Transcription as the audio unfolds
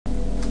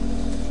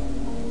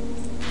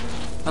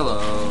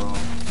Hello,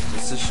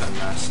 this is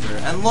Shunmaster,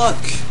 and look!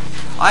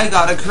 I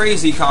got a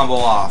crazy combo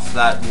off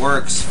that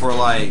works for,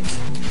 like,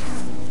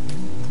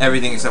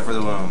 everything except for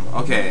the womb.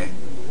 Okay,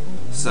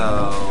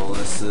 so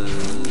this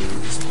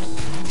is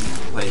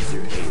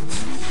playthrough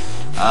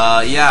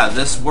 8. Yeah,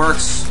 this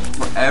works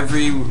for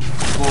every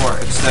floor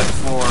except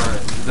for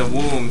the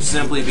womb,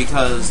 simply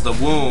because the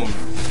womb,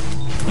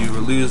 you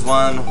lose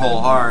one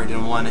whole heart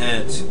in one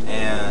hit,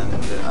 and,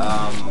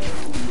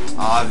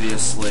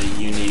 obviously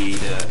you need,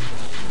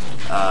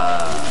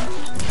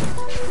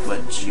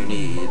 what you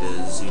need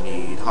is you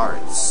need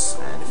hearts,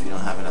 and if you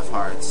don't have enough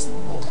hearts,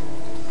 well,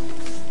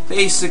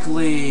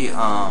 basically,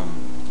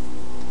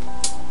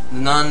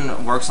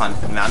 none works on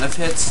amount of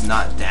hits,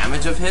 not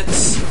damage of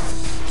hits,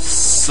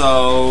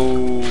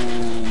 so,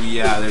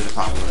 yeah, there's a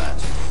problem with that.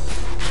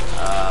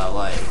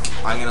 Like,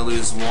 I'm gonna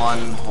lose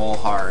one whole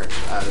heart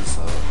as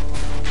a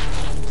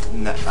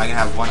net, I'm gonna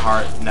have one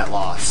heart net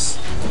loss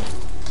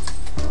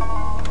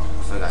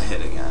if I got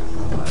hit again,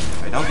 but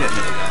if I don't get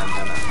hit again,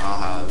 then I'll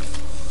have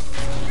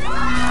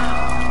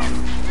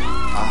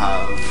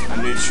a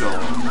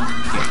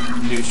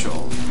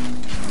neutral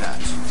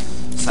net,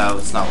 so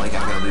it's not like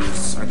I'm gonna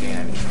lose or gain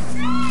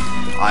anything.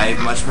 I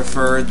much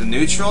prefer the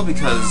neutral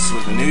because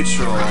with the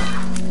neutral,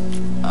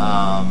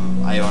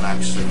 I don't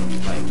actually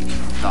like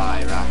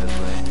die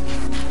rapidly.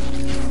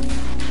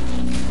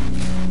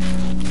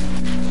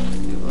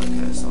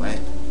 Okay, so wait,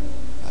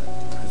 gotta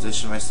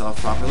position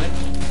myself properly.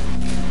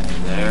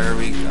 And there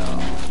we go.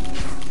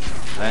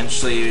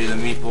 Eventually, the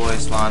meat boy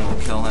spawn will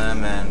kill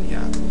him, and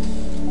yeah.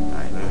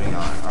 Alright, moving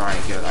on.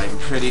 Alright, good. I'm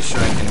pretty sure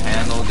I can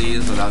handle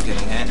these without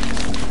getting hit.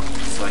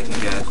 So I can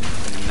get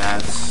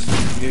that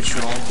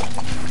neutral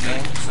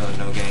gain, so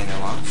no gain, no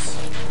loss.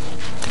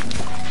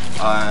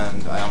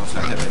 And I almost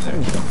got hit right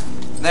there.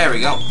 There we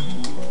go.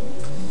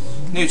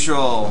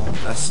 Neutral.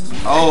 That's,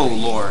 oh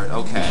lord,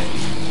 okay.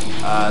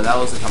 That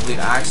was a complete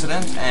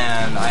accident,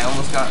 and I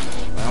almost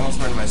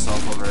burned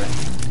myself over it.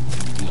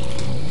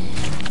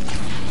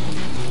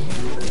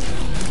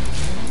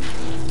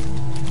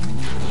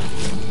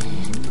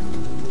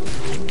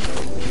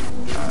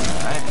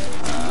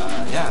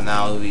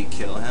 Now we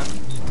kill him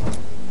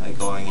by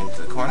going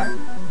into the corner,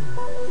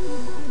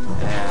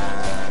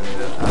 and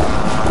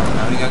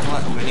now we got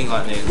mini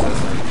gluttonies as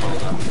I told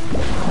them.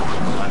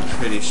 I'm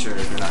pretty sure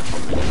they're not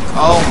called mini.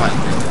 Oh my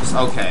goodness,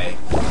 okay.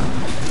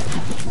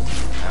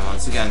 And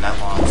once again, net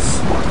loss.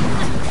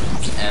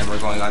 And we're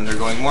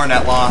undergoing more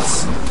net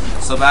loss.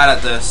 So bad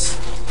at this.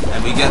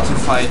 And we get to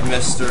fight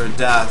Mr.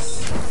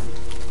 Death.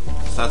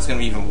 So that's gonna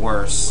be even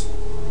worse.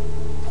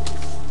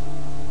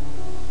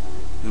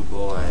 Oh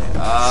boy.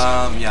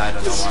 Yeah, I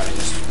don't know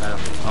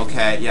why.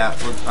 Okay, yeah,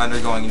 we're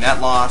undergoing net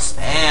loss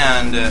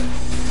and a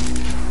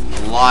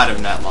lot of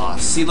net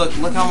loss. See,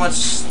 look how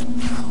much.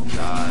 Oh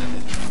god.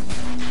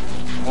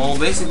 Well,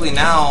 basically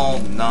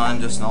now none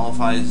just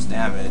nullifies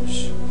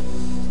damage.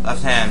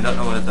 Left hand, don't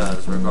know what it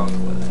does. We're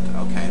going with it.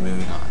 Okay,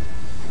 moving on.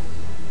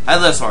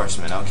 Headless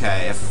Horseman.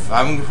 Okay, if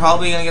I'm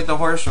probably gonna get the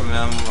horse from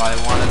him, I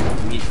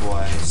wanted Meat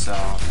Boy, so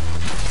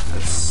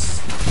that's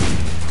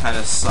kind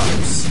of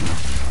sucks.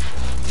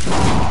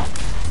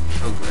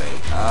 Oh great.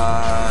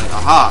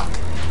 Aha!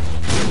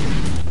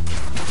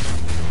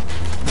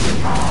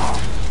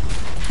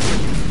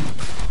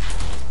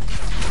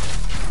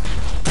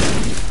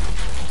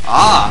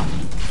 Ah!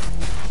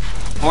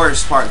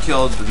 Horse part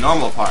killed the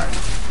normal part.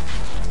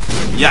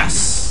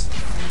 Yes!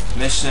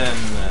 Mission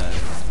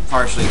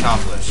partially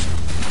accomplished.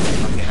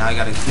 Okay, now I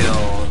gotta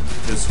kill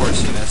his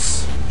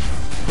horsiness.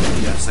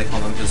 Yes, I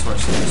call him his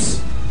horsiness.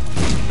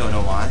 Don't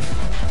know why.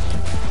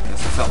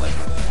 Guess I felt like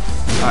it.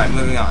 Alright,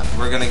 moving on.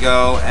 We're gonna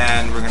go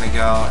and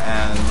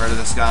murder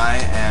this guy,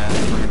 and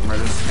we're gonna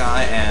murder this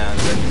guy, and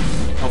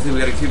hopefully we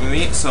get a cube of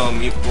meat, so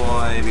Meat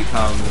Boy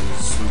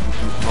becomes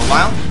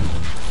mobile,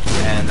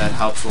 and that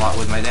helps a lot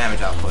with my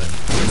damage output,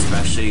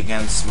 especially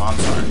against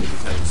Mom's Heart,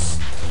 because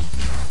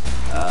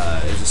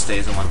it just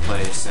stays in one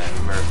place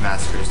and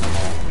massacres them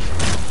all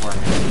for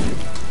me.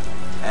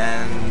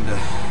 And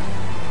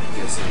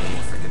gives me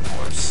a freaking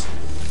horse.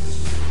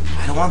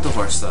 I don't want the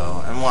horse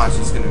though, and watch,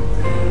 it's gonna...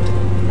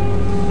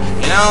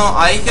 You know,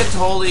 I could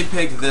totally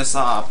pick this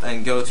up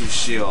and go to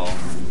Sheol.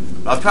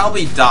 I'll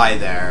probably die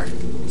there.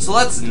 So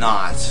let's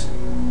not.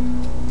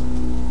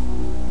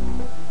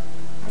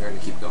 We're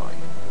gonna keep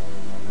going.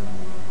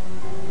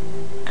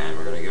 And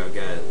we're gonna go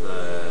get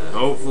the...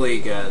 hopefully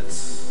get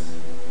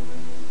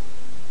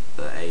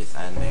the 8th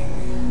ending.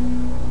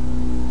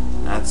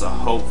 That's a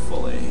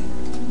hopefully.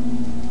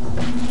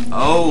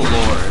 Oh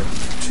lord.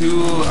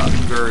 2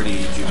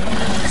 Gertie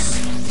Juniors.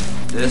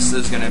 This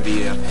is gonna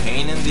be a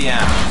pain in the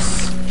ass.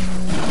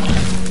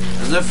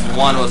 As if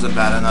 1 wasn't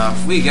bad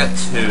enough, we get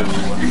 2.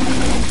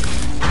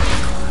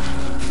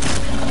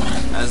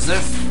 As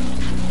if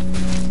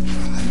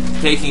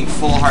taking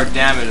full heart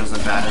damage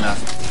wasn't bad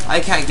enough, I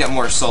can't get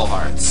more soul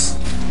hearts.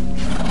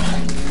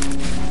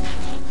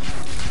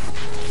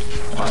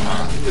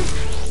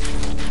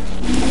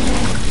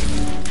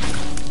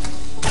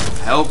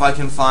 I hope I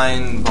can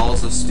find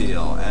balls of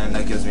steel, and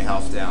that gives me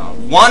health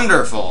down.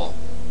 Wonderful!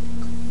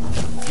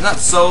 not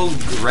so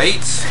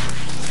great.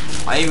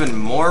 I'm even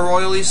more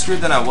royally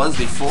screwed than I was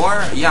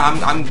before. Yeah,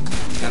 I'm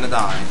gonna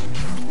die.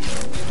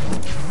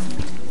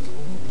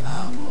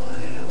 Oh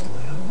boy, oh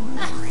boy, oh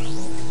boy.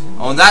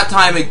 Oh, and that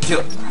time it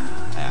killed.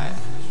 I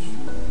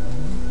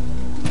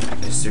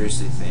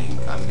seriously think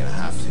I'm gonna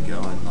have to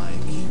go and like.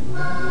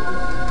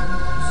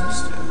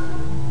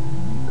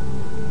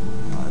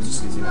 It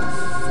just gives me more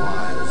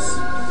flies.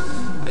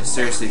 I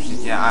seriously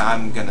think, yeah,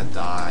 I'm gonna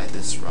die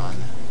this run.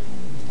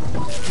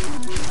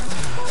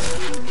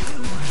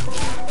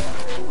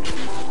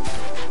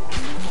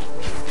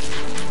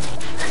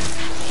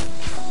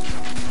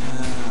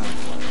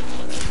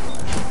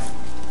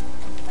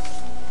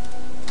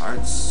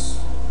 Hearts.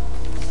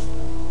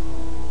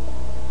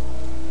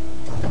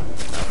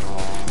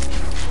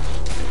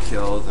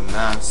 Kill the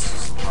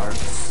mass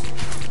hearts.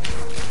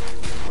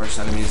 Worst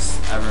enemies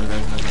ever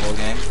invented in the whole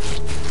game.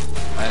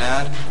 Might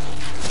add.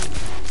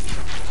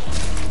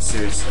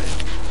 Seriously.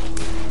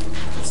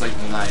 It's like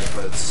the knife,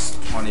 but it's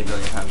 20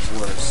 billion times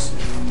worse.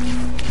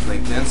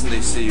 Like, the instant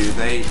they see you,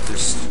 they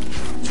just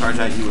charge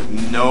at you with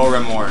no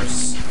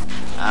remorse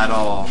at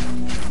all.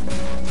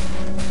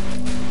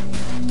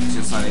 It's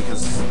just funny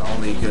because the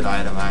only good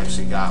item I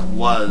actually got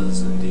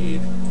was,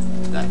 indeed,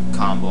 that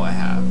combo I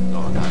have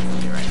going on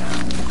for me right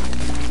now.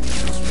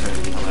 It's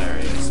pretty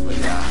hilarious, but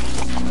yeah,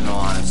 in all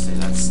honesty,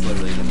 that's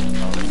literally the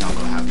only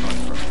combo I have going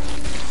for me.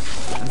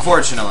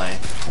 Unfortunately.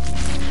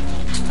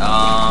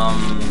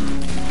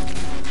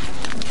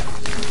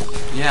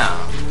 Yeah.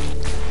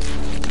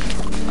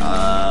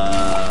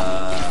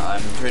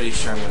 I'm pretty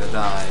sure I'm gonna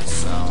die,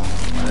 so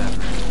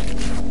whatever.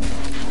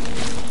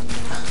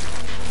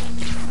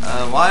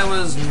 Why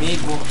was the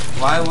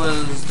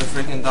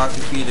freaking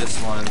Dr. Fetus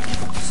one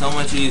so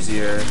much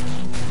easier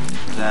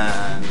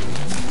than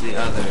the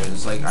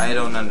others? Like, I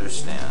don't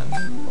understand.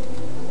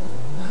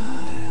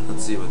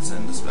 Let's see what's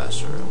in the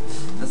special room.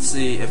 Let's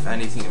see if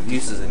anything of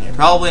use is in here.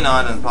 Probably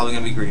not, and it's probably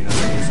gonna be green.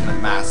 It's gonna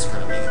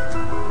massacre me.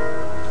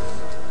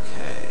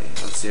 Okay,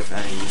 let's see if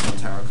any useful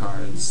tarot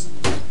cards.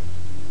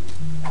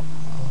 Oh,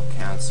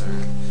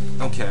 Cancer.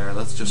 Don't care.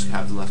 Let's just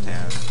have the left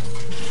hand.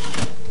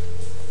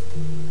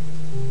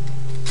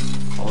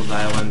 I'll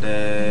die one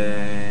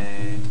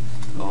day.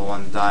 Go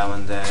one die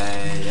one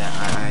day. Yeah,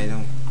 I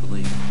don't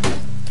believe.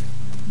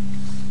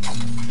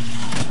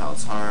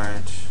 Child's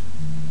heart.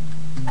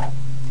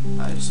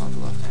 I just want the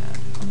left hand.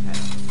 Okay.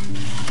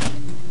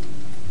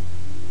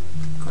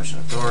 Question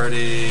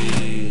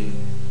authority.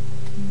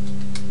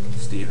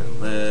 Stephen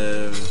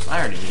lives. I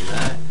already knew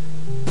that.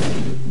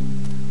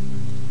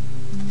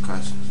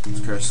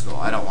 Curse skull.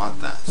 I don't want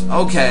that.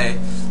 Okay,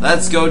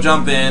 let's go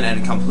jump in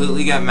and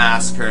completely get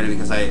massacred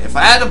because if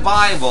I had a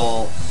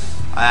Bible,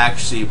 I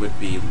actually would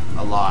be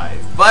alive.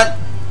 But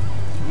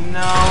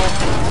no.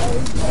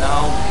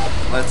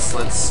 Let's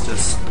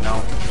just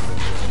no.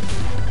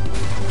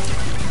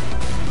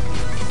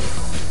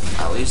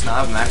 At least now I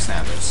have max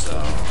damage,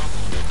 so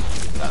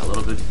got a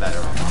little bit better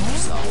on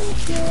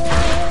myself.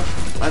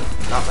 But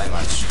not by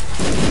much.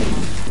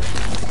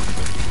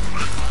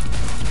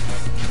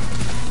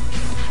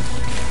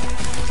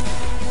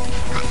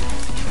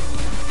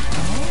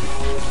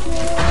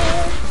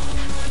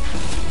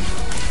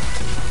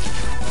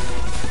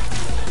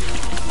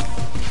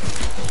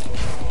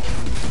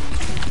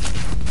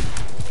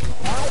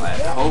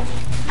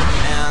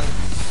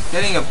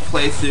 Getting a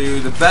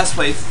playthrough, the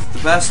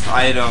best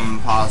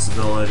item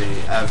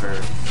possibility ever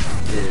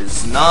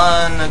is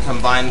Nun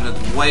combined with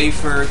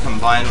Wafer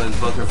combined with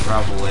Book of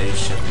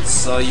Revelations.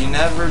 So you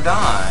never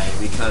die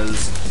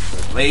because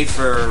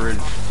Wafer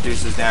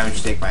reduces damage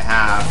you take by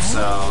half.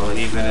 So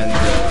even in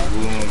the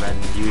womb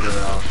and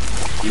utero,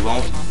 you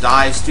won't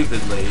die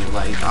stupidly.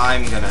 Like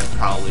I'm gonna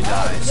probably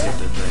die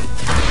stupidly.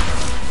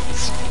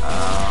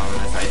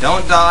 If I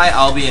don't die,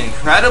 I'll be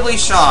incredibly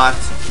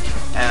shocked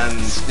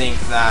and think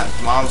that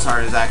Mom's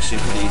Heart is actually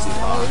a pretty easy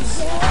boss.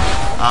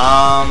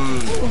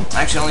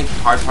 Actually, the only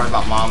hard part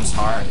about Mom's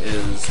Heart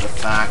is the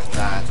fact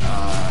that,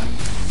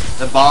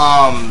 the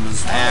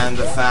bombs, and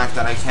the fact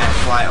that I can't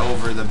fly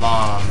over the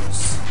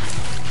bombs.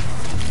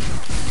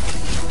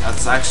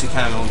 That's actually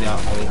kind of the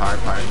only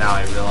hard part, now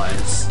I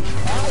realize.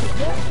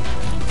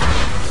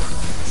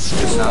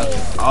 It's not,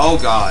 oh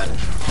god.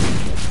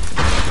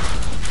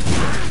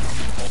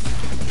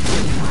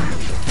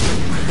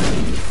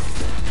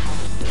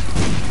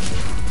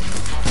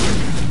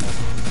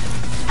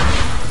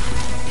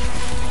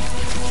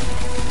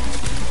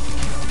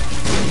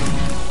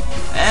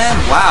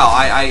 Wow,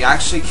 I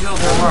actually killed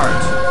her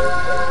heart.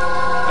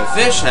 A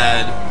fish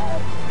head.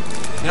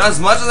 You know, as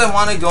much as I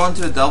want to go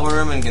into the double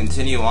room and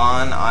continue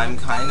on, I'm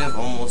kind of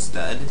almost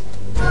dead.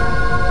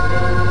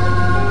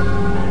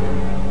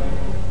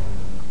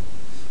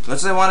 As much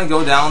as I want to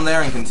go down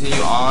there and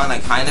continue on, I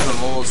kind of am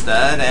almost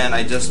dead, and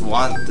I just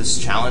want this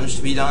challenge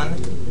to be done.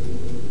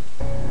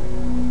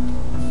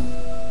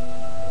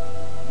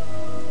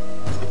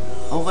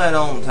 Hopefully I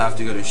don't have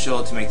to go to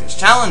Shield to make this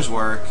challenge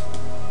work,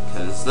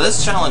 because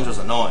this challenge was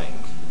annoying.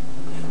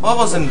 Well, it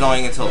wasn't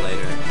annoying until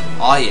later.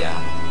 Oh yeah.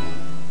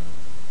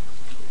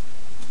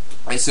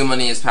 I assume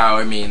money is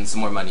power means the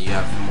more money you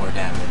have, the more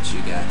damage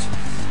you get.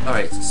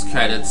 Alright,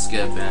 credits,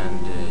 skip,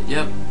 and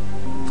yep.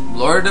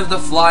 Lord of the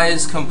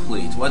Flies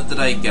complete. What did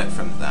I get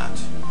from that?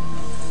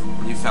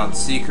 You found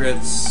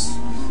secrets.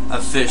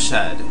 A fish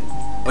head.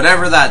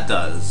 Whatever that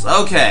does.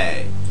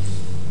 Okay.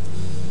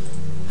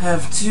 I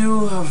have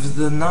 2 of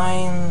the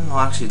 9, well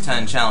actually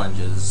 10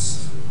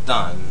 challenges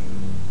done.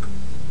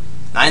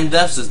 9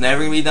 deaths is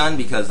never going to be done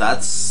because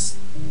that's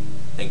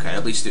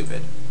incredibly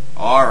stupid.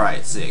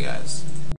 Alright, see you guys.